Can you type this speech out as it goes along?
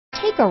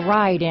Take a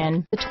ride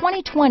in the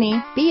 2020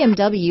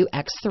 BMW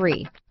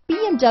X3.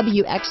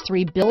 BMW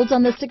X3 builds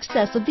on the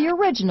success of the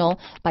original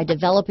by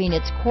developing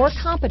its core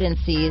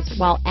competencies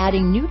while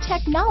adding new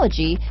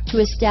technology to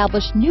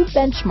establish new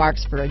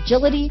benchmarks for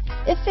agility,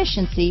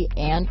 efficiency,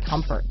 and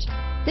comfort.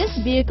 This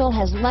vehicle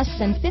has less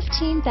than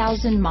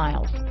 15,000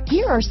 miles.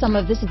 Here are some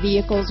of this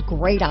vehicle's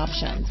great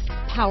options: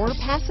 power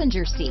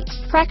passenger seat,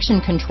 traction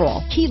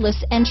control,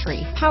 keyless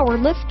entry, power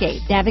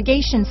liftgate,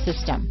 navigation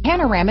system,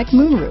 panoramic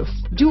moonroof,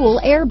 dual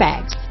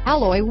airbags,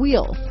 alloy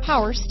wheels,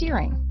 power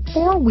steering,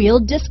 four-wheel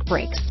disc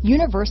brakes,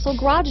 universal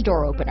garage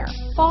door opener,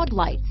 fog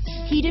lights,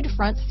 heated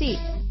front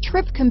seats,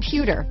 trip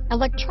computer,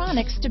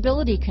 electronic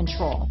stability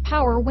control,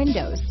 power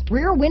windows,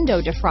 rear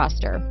window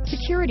defroster,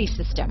 security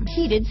system,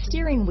 heated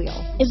steering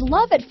wheel. Is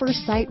love at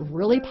first sight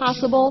really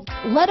possible?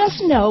 Let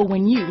us know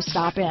when you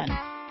stop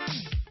in.